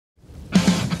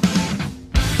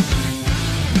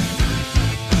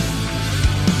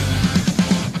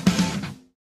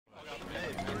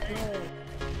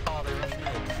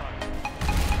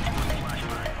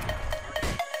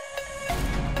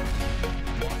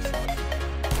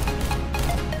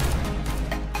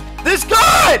This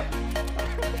good!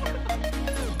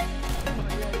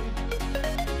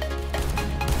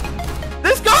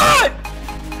 This good!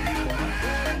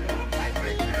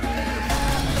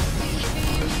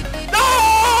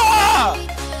 No!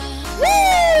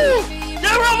 Woo!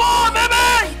 Get revolve,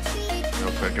 baby!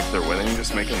 Real quick, if they're winning,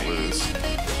 just make them lose.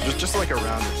 Just like a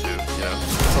round or two, you know?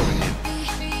 That's all we need.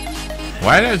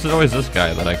 Why is it always this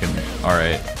guy that I can...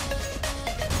 Alright.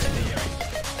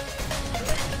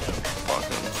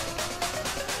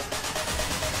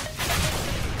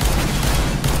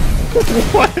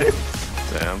 What?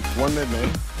 Damn. One mid main.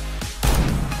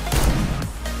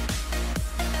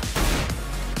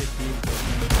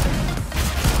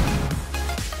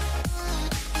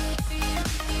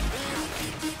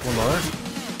 One more.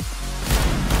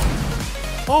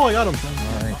 Oh, I got him.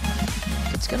 Alright.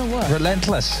 It's gonna work.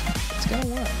 Relentless. It's gonna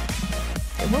work.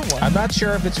 It will work. I'm not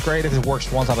sure if it's great if it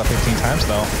works once out of 15 times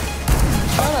though.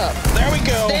 Shut up. There we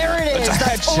go. There it is. It's a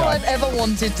That's all headshot. I've ever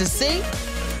wanted to see.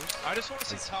 I just want to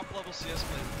see top level CS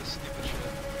play this stupid shit.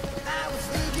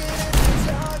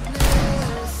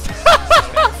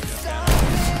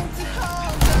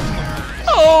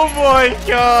 Oh my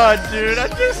god, dude. I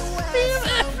just see him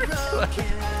everywhere.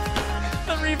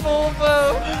 The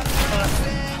revolver.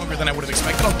 Longer than I would have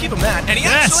expected. I'll give him that. And he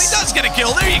actually does get a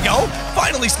kill. There you go.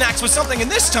 Finally snacks with something, and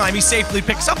this time he safely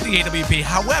picks up the AWP.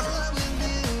 However,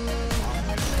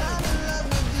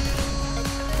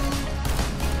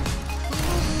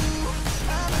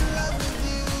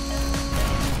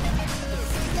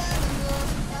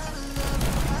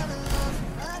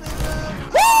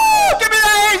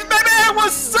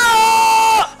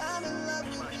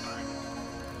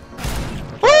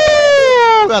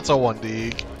 That's a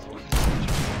 1D.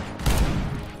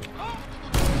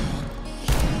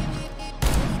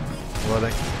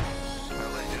 Loading.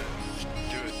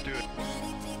 Do it.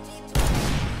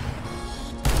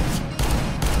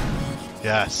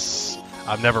 Yes.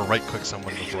 I've never right-clicked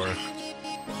someone before.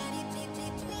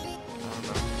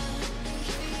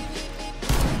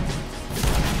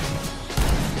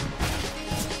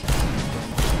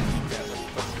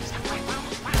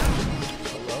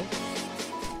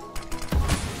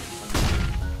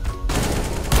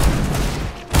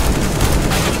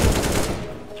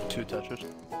 Two touches.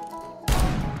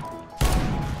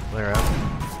 Clear out.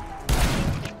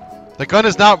 The gun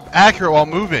is not accurate while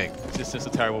moving. It's just a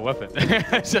terrible weapon.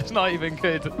 It's just not even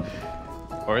good.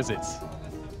 Or is it?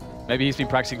 Maybe he's been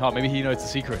practicing hard. Maybe he knows the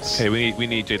secrets. Okay, we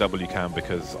need JW cam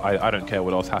because I don't care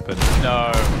what else happens.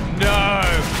 No. No.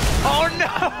 Oh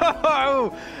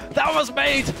no! That was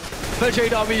made for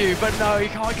JW, but no, he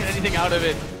can't get anything out of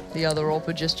it. The other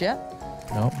AWPer just yet.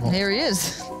 No, well, Here he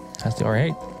is. that's the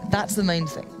R8. That's the main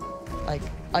thing. Like,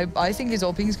 I think his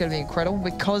AWPing is going to be incredible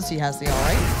because he has the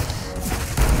R8.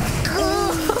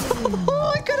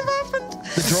 Oh, it could have happened.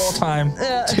 The draw time.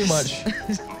 Too much.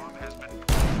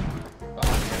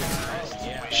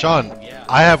 Sean,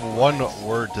 I have one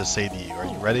word to say to you. Are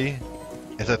you ready?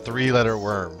 It's a 3-letter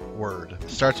word.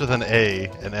 Starts with an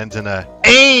A and ends in a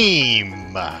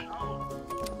AIM.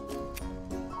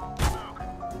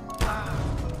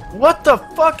 What the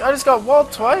fuck? I just got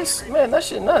walled twice? Man, that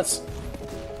shit nuts.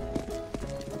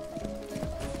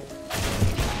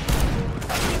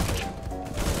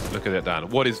 Look at it, Dan.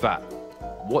 What is that?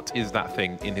 What is that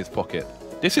thing in his pocket?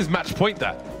 This is match point,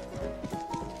 Dan.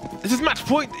 This is match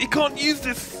point. He can't use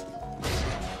this.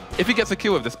 If he gets a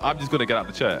kill with this, I'm just going to get out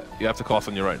the chair. You have to cast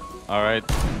on your own. All right.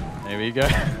 Here we go.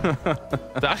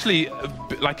 Actually,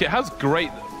 like, it has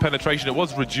great penetration. It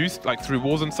was reduced, like, through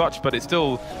walls and such, but it's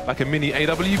still like a mini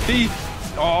AWP.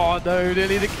 Oh, no.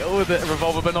 Nearly the kill with it.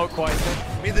 Revolver, but not quite.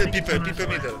 Middle, people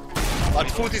middle. But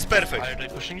foot is perfect. Are they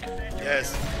pushing?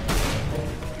 Yes.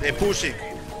 They're pushing.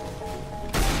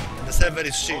 The server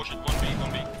is shit. Oh, shit.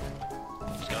 1B.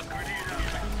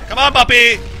 Come on,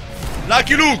 Papi!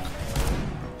 Lucky Luke!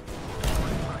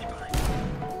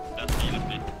 Let's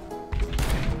B.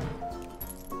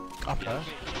 Up there.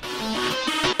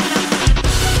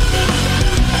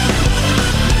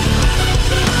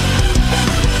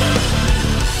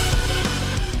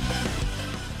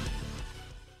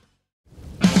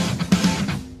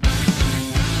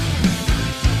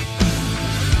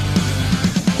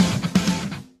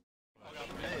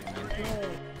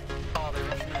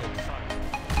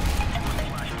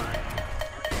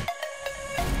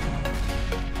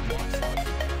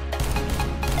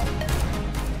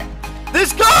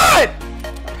 This good!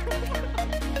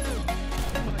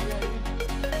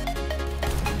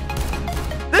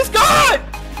 This good!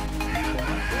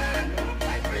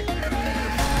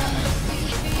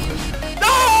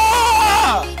 No!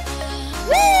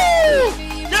 Woo!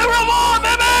 Get revolve,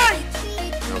 baby!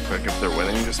 Real quick, Like if they're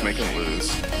winning, just make them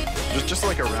lose. Just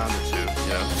like a round or two, you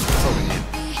know? That's all we need.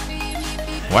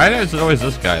 Why is it always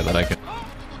this guy that I can...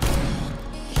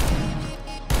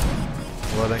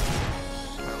 Loading.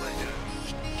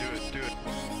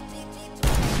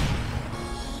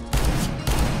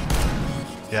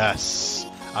 Yes.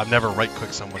 I've never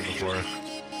right-clicked someone before.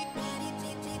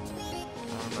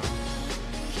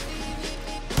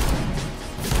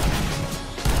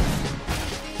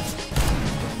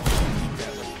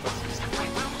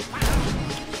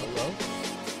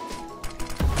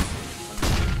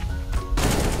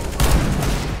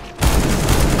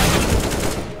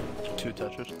 Two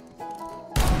touches.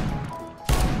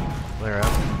 Clear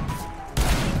out.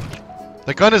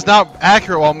 The gun is not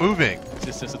accurate while moving.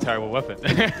 It's just a terrible weapon.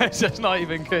 It's just not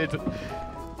even good.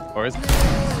 Or is it?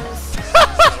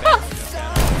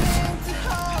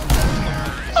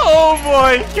 Oh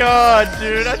my god,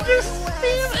 dude! I just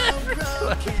see him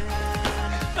everywhere.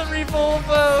 The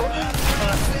revolver.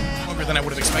 Longer than I would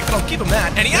have expected. I'll give him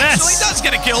that. And he actually does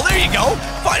get a kill. There you go.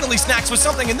 Finally snacks with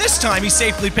something, and this time he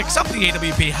safely picks up the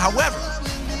AWP. However,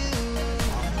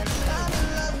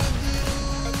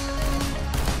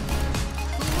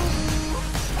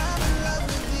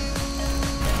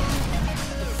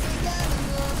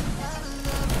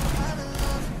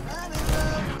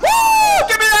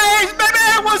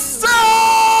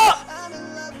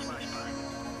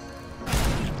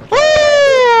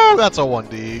 That's a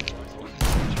 1D.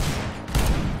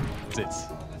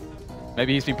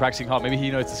 Maybe he's been practicing hard. Maybe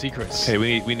he knows the secrets. Okay,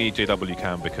 we need JW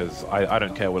cam because I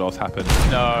don't care what else happens.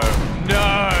 No.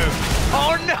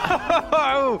 Oh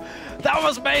no! That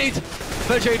was made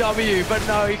for JW, but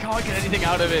no, he can't get anything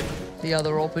out of it. The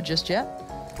other AWPer just yet.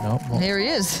 Nope. Well, Here he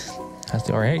is. that's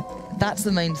the R8. That's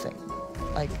the main thing.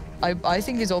 Like, I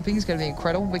think his AWPing is going to be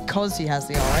incredible because he has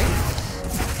the R8.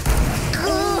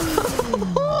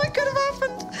 Oh, it could have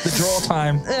happened. The draw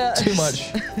time. Too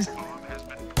much.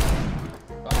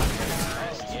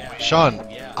 Sean,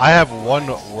 I have one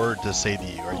word to say to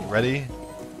you. Are you ready?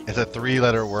 It's a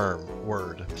 3-letter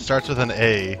word. Starts with an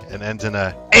A and ends in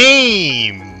a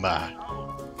AIM.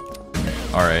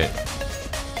 Alright.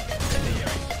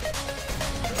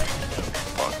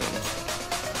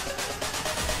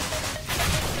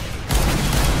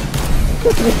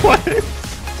 What?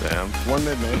 Damn. One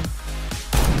mid-main.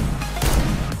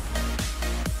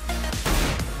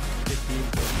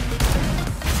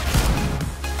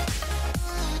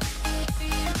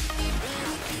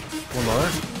 One more.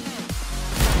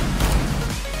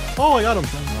 Oh, I got him.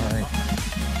 Alright.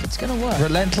 It's going to work.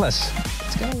 Relentless.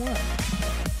 It's going to work.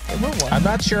 It will work. I'm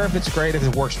not sure if it's great if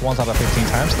it works once out of 15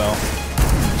 times, though.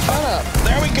 Shut up.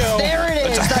 There we go. There it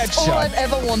is. It's a That's all headshot. I've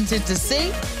ever wanted to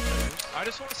see. I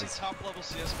just want to see top level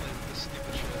CS play this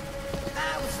stupid shit.